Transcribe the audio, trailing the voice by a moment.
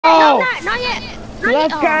go. Not yet.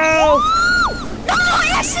 Let's go. No,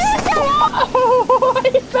 yes, it fell off. Oh,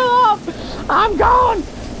 he fell off. I'm gone.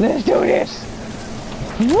 Let's do this.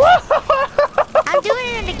 I'm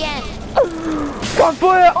doing it again. Go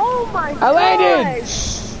for it. Oh my I landed.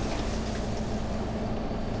 gosh.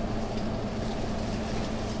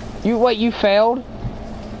 You failed?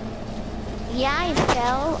 Yeah, I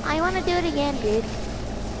fell. I want to do it again, dude.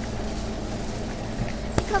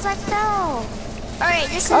 Because I fell. Alright,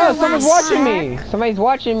 this is the last someone's watching time. me. Somebody's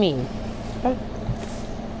watching me.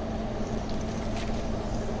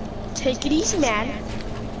 Take it easy, man.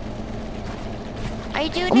 Are you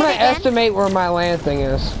doing I'm it gonna again? estimate where my land thing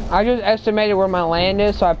is. I just estimated where my land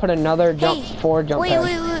is, so I put another jump pad.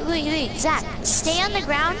 Wait, Zach, stay on the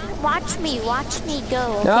ground. Watch me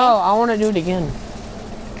go. Okay? No, I want to do it again.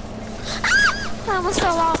 I almost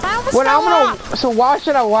fell off. So why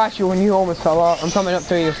should I watch you when you almost fell off? I'm coming up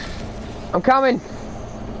to you. I'm coming.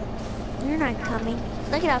 You're not coming.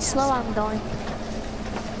 Look at how slow I'm going.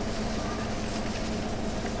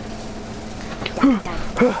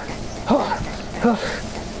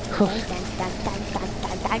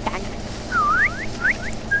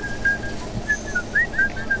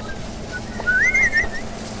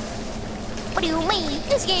 What do you mean?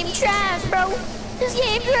 This game trash, bro. This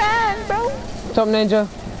game trash, bro. What's up, Ninja?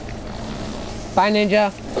 Bye,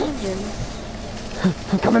 Ninja.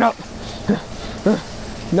 I'm coming up.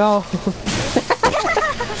 No.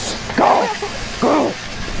 Go.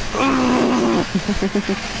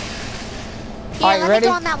 Yeah, Alright, let ready? me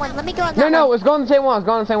go on that one. Let me go on that one. No, it's going the same one. It's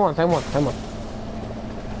going the same one. Same one.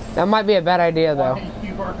 That might be a bad idea, though.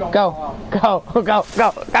 Go.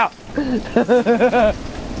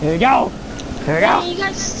 Here we go. Man, you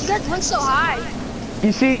guys went so high.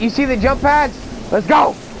 You see the jump pads? Let's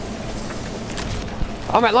go.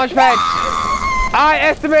 I'm at launch pad. I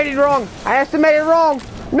estimated wrong.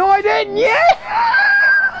 No, I didn't. Yeah.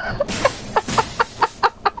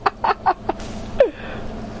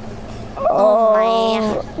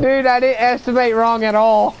 Oh, dude, I didn't estimate wrong at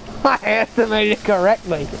all. I estimated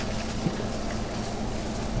correctly.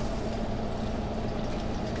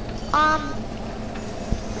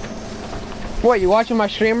 What, you watching my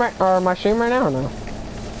stream right now or no?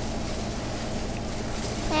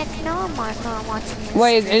 Heck no, I'm not watching this.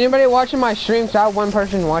 Wait, is anybody watching my stream? So I have one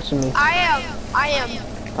person watching me. I am.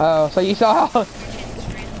 Oh, so you saw how...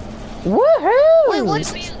 Woohoo! Wait,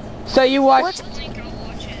 what's... So you watched...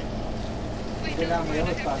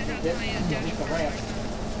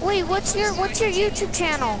 Wait, what's your YouTube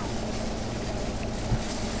channel?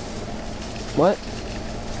 What?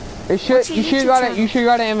 You should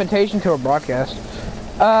got an invitation to a broadcast.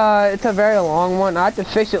 It's a very long one. I have to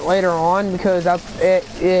fix it later on because I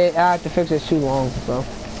have to fix it too long. So.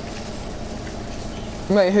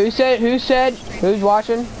 Wait, who said? Who's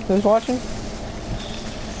watching? Who's watching?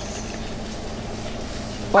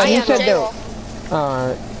 Wait, who said that?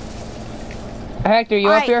 Alright. Hector, you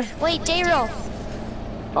up here? Wait, Daryl.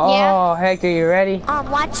 Oh, yeah? Hector, you ready?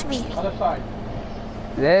 Watch me. Other side.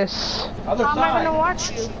 This. Other How am I side. gonna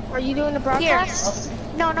watch you? Are you doing the broadcast? Here.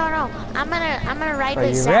 No. I'm gonna ride Are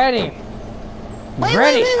this. you ready? Wait,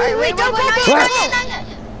 ready? Wait, go.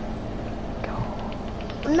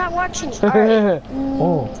 I'm not watching you. Alright.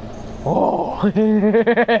 Oh.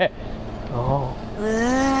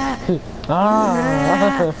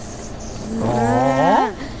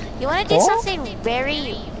 You wanna do something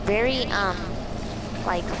very,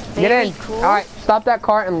 like, very get in. cool? Alright, stop that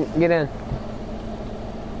cart and get in.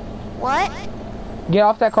 What? Get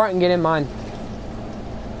off that cart and get in mine.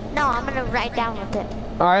 No, I'm gonna ride down with it.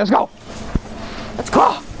 Alright, let's go. Let's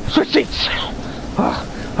go. Switch seats. Oh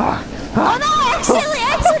no, I accidentally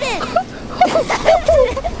exited!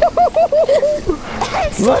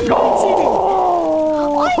 Let's go.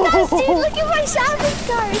 Oh my gosh, dude, look at my shopping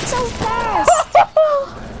cart. It's so fast.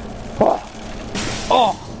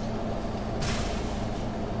 Oh.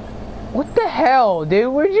 What the hell,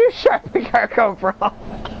 dude? Where'd your shopping cart come from?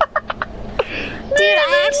 Dude,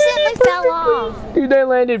 I accidentally fell off. Dude, they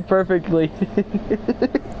landed perfectly.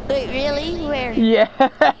 Wait, really? Where? Yeah.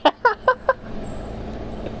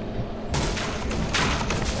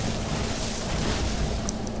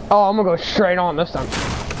 Oh, I'm gonna go straight on this time.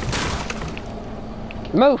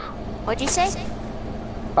 Move. What'd you say?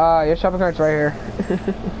 Your shopping cart's right here.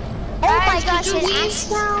 Oh my gosh, it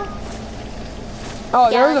accidentally... Oh,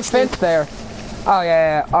 Yeah, there's a let's fence there. Oh,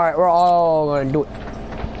 yeah. Alright, we're all gonna do it.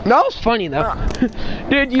 That was funny, though.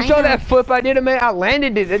 Dude, you saw that flip I did a minute? I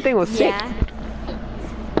landed it. That thing was sick. Yeah.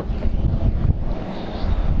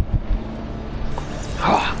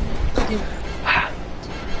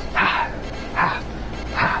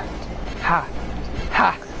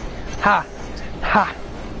 Ha! Ha!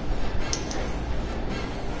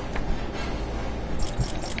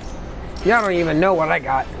 Y'all don't even know what I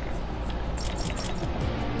got.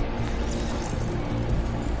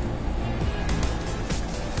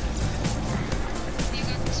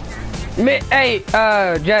 Hey,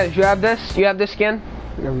 Jez, you have this? You have this skin?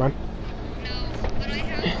 Never mind. No, but I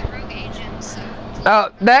have the rogue agent, so... Oh,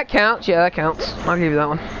 that counts. Yeah, that counts. I'll give you that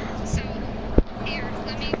one. So, here,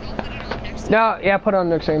 let me go put it on next time. No, yeah, put it on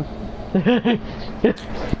next time. Wait, does it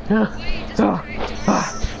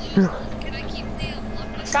Can I keep the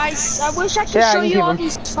Lummus? Guys, I wish I could Yeah, show you you keep all 'em.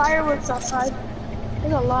 these fireworks outside.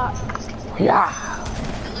 There's a lot. Yeah. I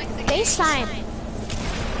like the FaceTime.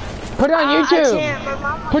 Put it on I YouTube. can't. My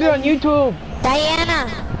mom Put it on YouTube. Diana.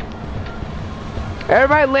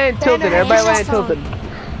 Everybody land tilted. Everybody land Diana, tilted.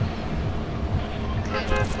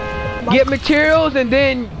 Get materials and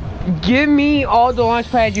then give me all the launch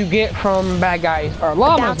pads you get from bad guys. Or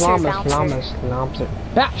llamas, Bouncer, llamas.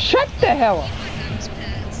 Shut the hell up. bounce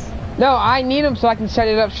pads. No, I need them so I can set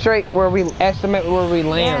it up straight where we estimate where we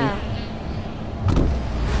land. Yeah.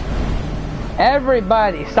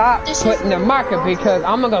 Everybody, stop putting the marker because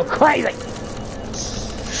I'm gonna go crazy.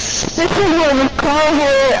 This is what we call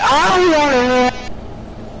it. I don't want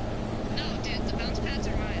No, dude, the bounce pads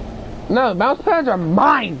are mine. to. No, bounce pads are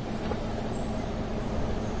mine.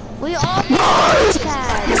 We all need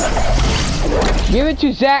pads. Give it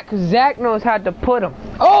to Zach, cause Zach knows how to put them.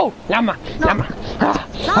 Oh, llama. Llama, llama.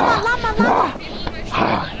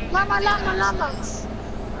 Llama.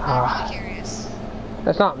 Ah, I'm curious.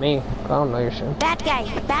 that's not me. I don't know your shit. Bad guy,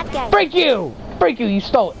 bad guy. Break you! Break you! You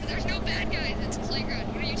stole it. There's no bad guys, it's playground.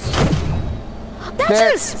 What are you talking about?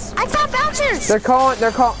 Bouncers! I found bouncers!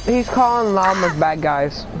 He's calling llamas bad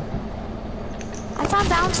guys. I found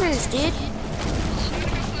bouncers, dude.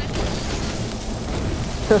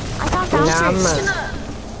 I found bouncers. Llama.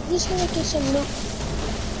 Just gonna get some loot.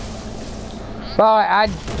 Well, I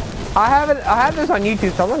have this on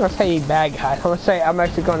YouTube, so I'm not gonna say bad guy. I'm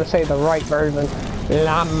actually gonna say the right version.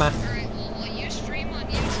 Llama. Alright, well, while you stream on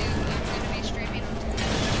YouTube, I'm gonna be streaming on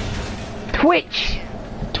Twitch.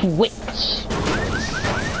 Twitch.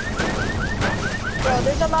 Bro,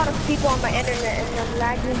 there's a lot of people on my internet and I'm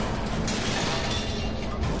lagging.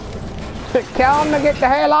 Tell him to get the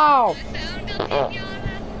hell off.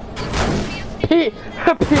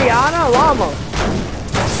 Piana llama. Wait,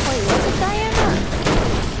 what's it, Diana?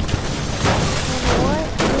 And what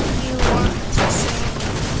do you want to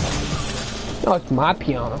say? No, it's my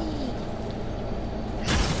piano.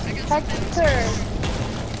 Hector,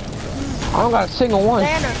 I don't got a single one.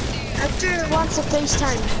 Diana, Hector wants a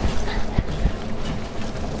FaceTime.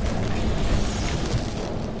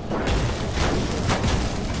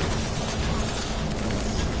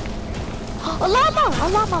 A llama! A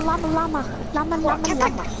llama, llama.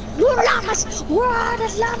 Loot llamas! Where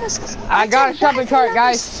there's llamas? I got a shopping cart,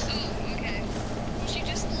 guys. Oh, okay. Well, she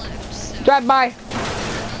just left, so Drive by. I'm not on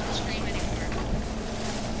the stream anymore.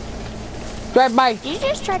 Drive by. Did you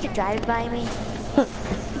just try to drive by me?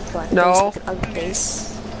 No. Ugly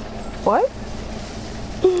face. What?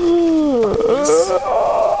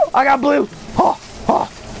 I got blue.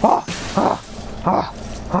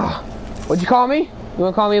 What'd you call me? You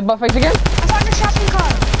wanna call me a butt face again? I found a shopping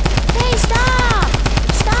cart. Hey, stop!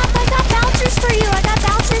 Stop! I got bouncers for you! I got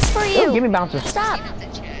bouncers for you! Ooh, give me bouncers. Stop! I have the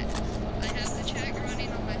chat. I have the chat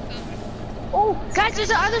running on my phone. Oh, guys, there's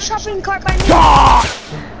another shopping cart by me. Ah!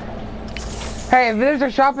 Hey, if there's a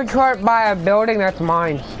shopping cart by a building, that's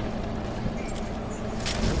mine.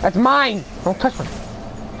 That's mine! Don't touch me.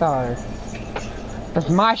 Sorry. That's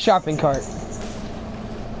my shopping cart.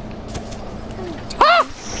 Ah!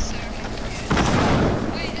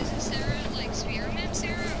 Wait, is it Sarah, like Spearmint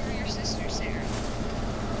Sarah, or your sister Sarah?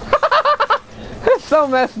 That's so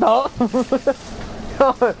messed up. You're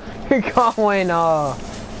going,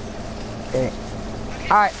 okay.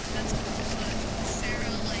 Alright. That's Sarah,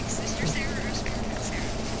 like Sister Sarah or Spearmint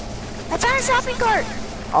Sarah? I found a shopping cart!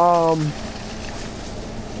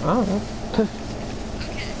 I don't know. Okay,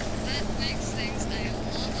 that makes things a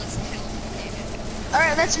lot less complicated.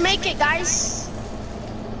 Alright, let's make it, guys.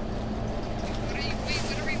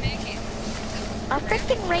 What are we making? A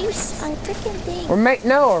freaking race, a freaking thing. We're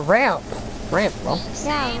no, a ramp. Ramp, bro.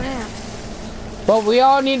 Yeah, ramp. But we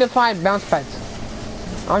all need to find bounce pads.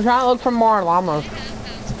 I'm trying to look for more llamas. I have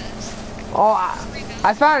bounce pads. Oh,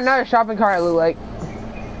 I found another shopping cart at Loot Lake.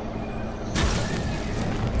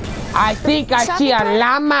 I think I see a Shopping cart?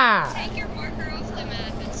 llama. Take your marker off the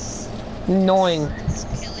map, it's Annoying.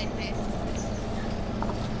 killing me.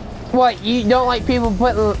 What, you don't like people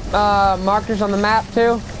putting markers on the map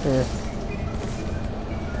too? Yeah.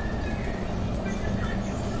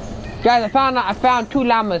 Guys, I found 2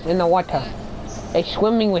 llamas in the water. They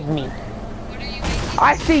swimming with me. What are you making?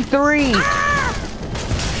 I see 3.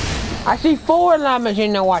 I see 4 llamas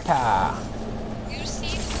in the water. You see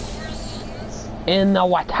 4 llamas In the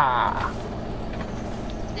water.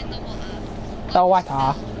 in the water. The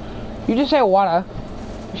water. You just say water.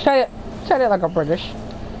 Say it like a British.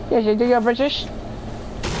 Yes, you do you're British.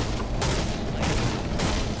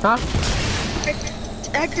 Huh?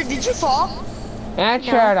 Hector, did you fall?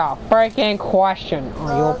 Answer the freaking question.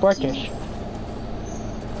 Are you British?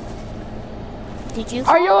 Did you?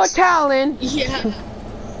 Are you fall? Italian? Yeah.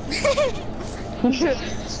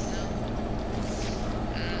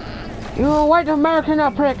 You a white American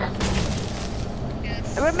or prick?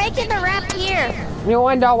 We're making the ramp here. You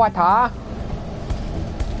in the water?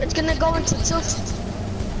 It's gonna go into tilt.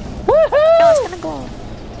 No, it's Woohoo! gonna go. Oh,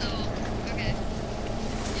 okay.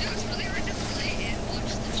 You know, it's really hard to play and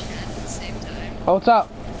watch the chat at the same time. Oh, what's up?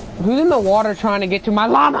 Who's in the water trying to get to my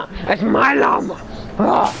llama? That's my llama.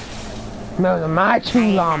 Ugh. Those are my 2 I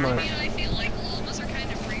llamas. mean, I feel like llamas are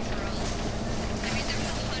kind of free for all. I mean,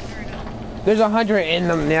 There's 100 in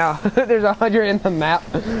them now. There's 100 in the map.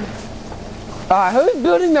 Who's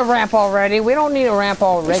building the ramp already? We don't need a ramp We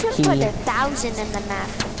already. should put 1,000 in the map.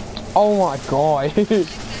 Oh my god.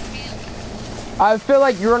 I feel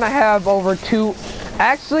like you're gonna have over 2.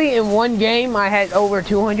 Actually, in one game, I had over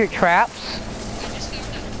 200 traps. I just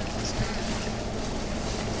found out about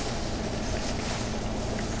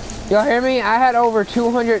this. Y'all hear me? I had over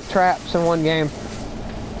 200 traps in one game.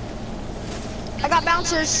 I got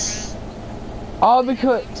bouncers. All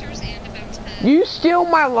because Bouncers and a bounce pad. you steal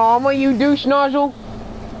my llama, you douche nozzle.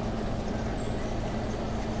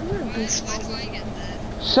 Why do I get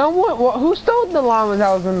that? Someone, who stole the llamas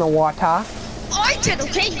that was in the water? Oh, I did,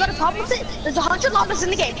 okay? You got a problem with it? There's 100 llamas in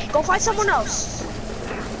the game. Go find someone else.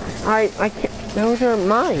 I can't. Those are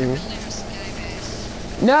mine. Building a sky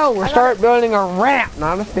base. No, we're start building a ramp,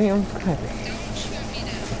 not a damn. Don't shoot me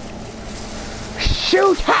down.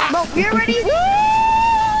 Shoot! Bro, we already...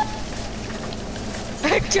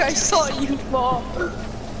 Hector, I saw you fall.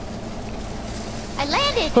 I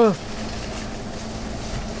landed.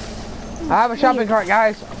 I have a shopping cart,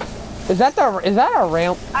 guys. Is that a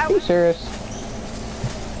ramp? Are you serious?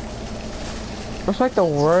 That's like the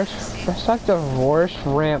worst. That's like the worst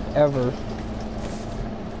ramp ever.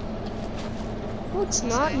 No, it's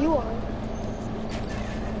not. You are.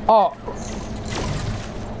 Oh.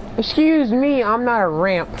 Excuse me, I'm not a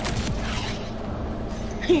ramp.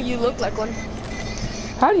 You look like one.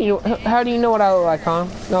 How do you know what I look like, huh?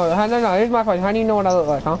 No, here's my question. How do you know what I look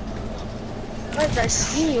like, huh? Wait, I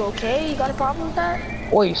see you, okay? You got a problem with that?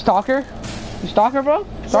 Wait, you stalker? You stalker, bro? You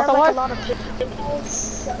got Stalker like what? a lot of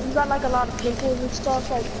pimples. You got like a lot of pimples and stuff.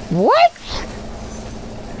 Like What?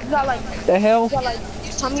 you got like The hell?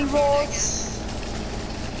 tummy rolls.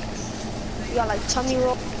 You got like tummy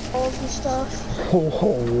rolls and stuff.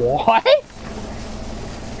 What?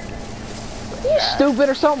 You stupid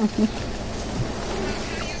or something? How do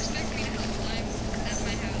you expect me to help climb at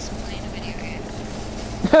my house playing a video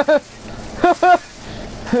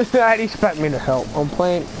game? I'd expect me to help. I'm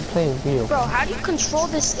playing video. Bro, how do you control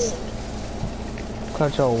this thing?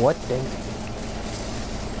 Control what thing?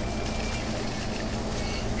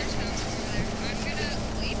 There's bouncers over there. I'm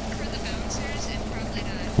gonna leap for the bouncers and probably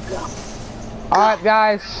die. Go, Alright,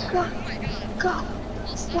 guys. go, Oh my god. go,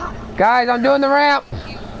 Also, go. Guys, I'm doing the ramp.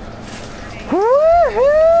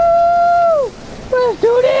 Woohoo! Let's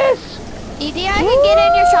do this! Edie, I can get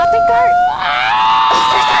in your shopping cart.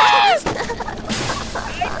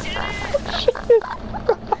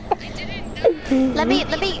 Let me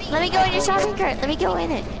go in your shopping cart. Let me go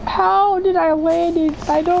in it. How did I land it?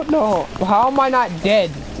 I don't know. How am I not dead?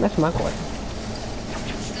 That's my question.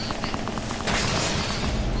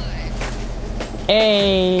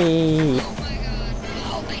 Hey. oh my god.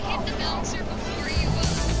 Oh, I hit the bouncer before you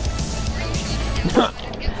shot it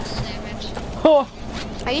down. Get full damage. Oh.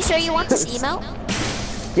 Are you sure you want this emote?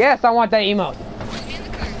 Yes, I want that emote. Put me in the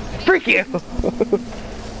car. Freak you. Fine,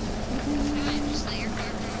 just let your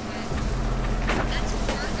car run away. That's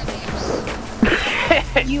work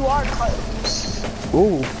abuse. You are close.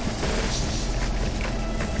 Ooh.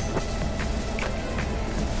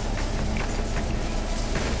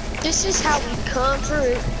 This is how we come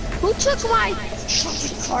through. Who took my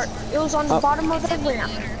shopping cart? It was on the bottom of the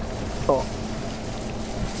ramp. Oh.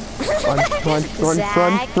 Run.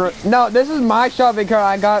 Zach. No, this is my shopping cart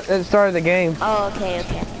I got at the start of the game. Oh, okay.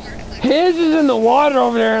 His is in the water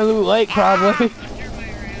over there in Loot Lake, probably. Under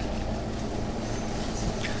my ramp.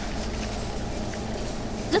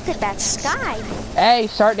 Look at that sky. Hey,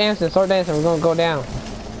 start dancing. We're gonna go down.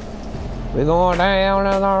 We're going down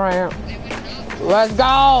and around. They would not. Let's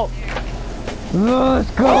go!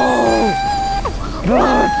 Let's go!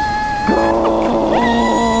 Let's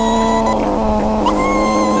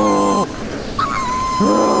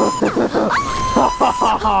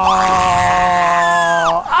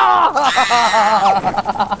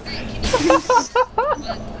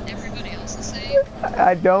What everybody else is saying.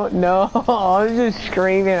 I don't know. I'm just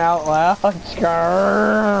screaming out loud.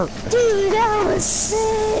 Skrrr. Dude, that was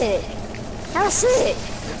sick. That was sick.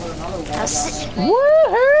 That was sick.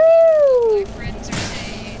 Woohoo! Friends are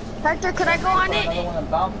saying. Hector, could I go on it?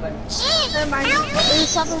 Never mind. There's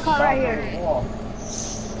something called right here.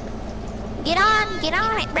 Get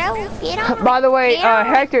on it, bro. Get on. By the way, Get on.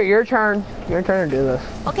 Hector, your turn. Your turn to do this.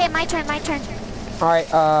 Okay, my turn, my turn.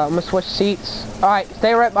 Alright, I'm gonna switch seats. Alright,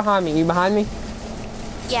 stay right behind me. You behind me?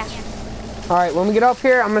 Yeah. Alright, when we get up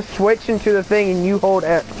here, I'm gonna switch into the thing and you hold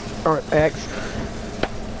X. Or X.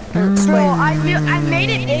 Bro, I made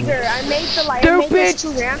it bigger. I made the like. I made those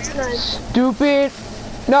 2 ramps and then. Stupid.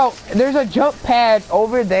 No, there's a jump pad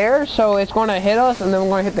over there, so it's gonna hit us and then we're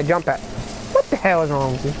gonna hit the jump pad. What the hell is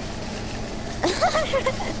wrong with you?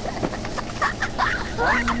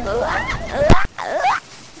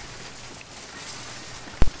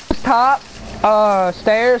 Top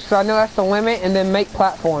stairs, so I know that's the limit, and then make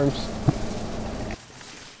platforms.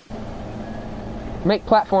 Make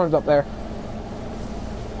platforms up there.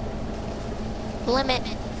 Limit.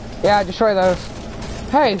 Yeah, destroy those.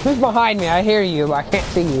 Hey, who's behind me? I hear you, but I can't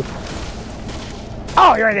see you.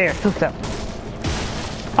 Oh, you're right there. Two step.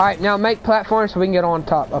 Alright, now make platforms so we can get on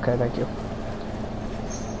top. Okay, thank you.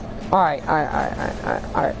 Alright,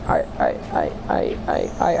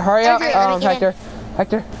 hurry up, Hector.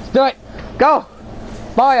 Hector, let's do it. Go.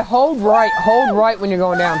 Boy, hold right when you're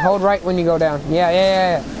going down. Hold right when you go down.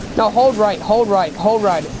 Yeah. No, hold right. Hold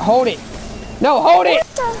it. No, hold it.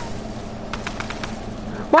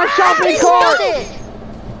 My shopping cart.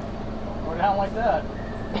 Go down like that.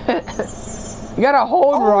 You gotta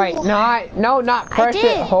hold right, not press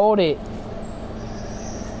it, hold it.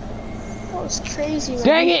 That was crazy, man.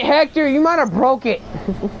 Dang it, Hector, you might have broke it.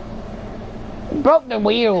 You broke the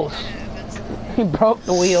wheels. You broke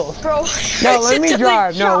the wheels. Bro, No, let me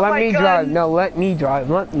drive. No, shot let my me gun. drive. No, let me drive.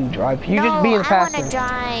 Let me drive. You just being I faster. wanna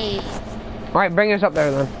drive. Alright, bring us up there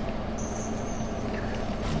then.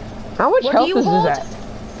 How much What do health you is hold? that?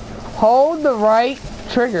 Hold the right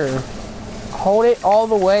trigger. Hold it all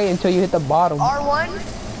the way until you hit the bottom. R1?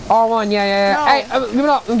 R1, yeah. No. Hey, give it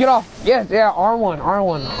up, get off. Yes, yeah, R1.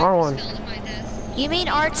 Fell to my death. You mean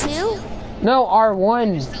R2? No,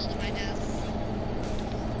 R1. Fell to my death.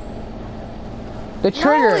 The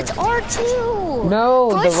trigger. No, it's R2. No,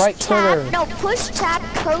 Push the right tab. trigger. No, push tab,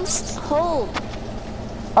 coast, hold.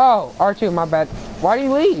 Oh, R2, my bad. Why do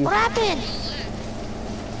you leave? What happened?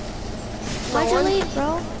 Why'd you leave,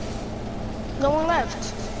 bro? No one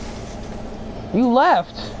left. You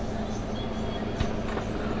left.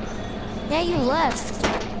 Yeah, you left.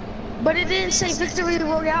 But it didn't say Victory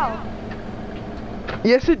Royale.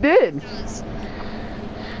 Yes, it did. Does.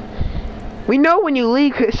 We know when you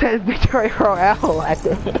leave, it says Victory Royale at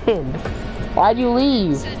the end. Why'd you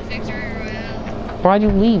leave? Said Victory Royale. Why'd you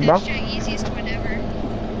leave, bro? Hashtag easiest win ever.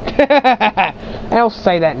 I don't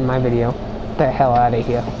say that in my video. Get the hell out of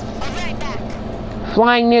here. I'll be right back.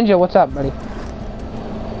 Flying Ninja, what's up, buddy?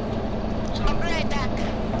 I'll be right back.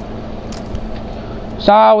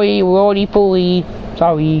 Sorry, Roly Poly.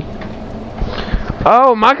 Sorry.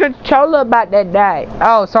 Oh, my controller about to die.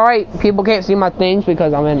 Oh, sorry, people can't see my things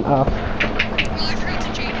because I'm in, Well, I forgot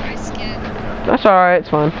to change my skin. That's alright, it's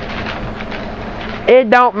fun. It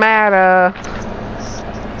don't matter.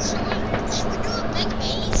 Should we go big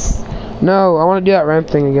base? No, I want to do that ramp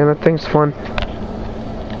thing again. That thing's fun.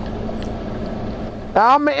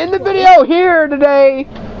 I'm in the video here today.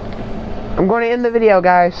 I'm going to end the video,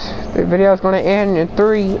 guys. The video is going to end in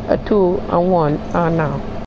 3, 2, 1. Now.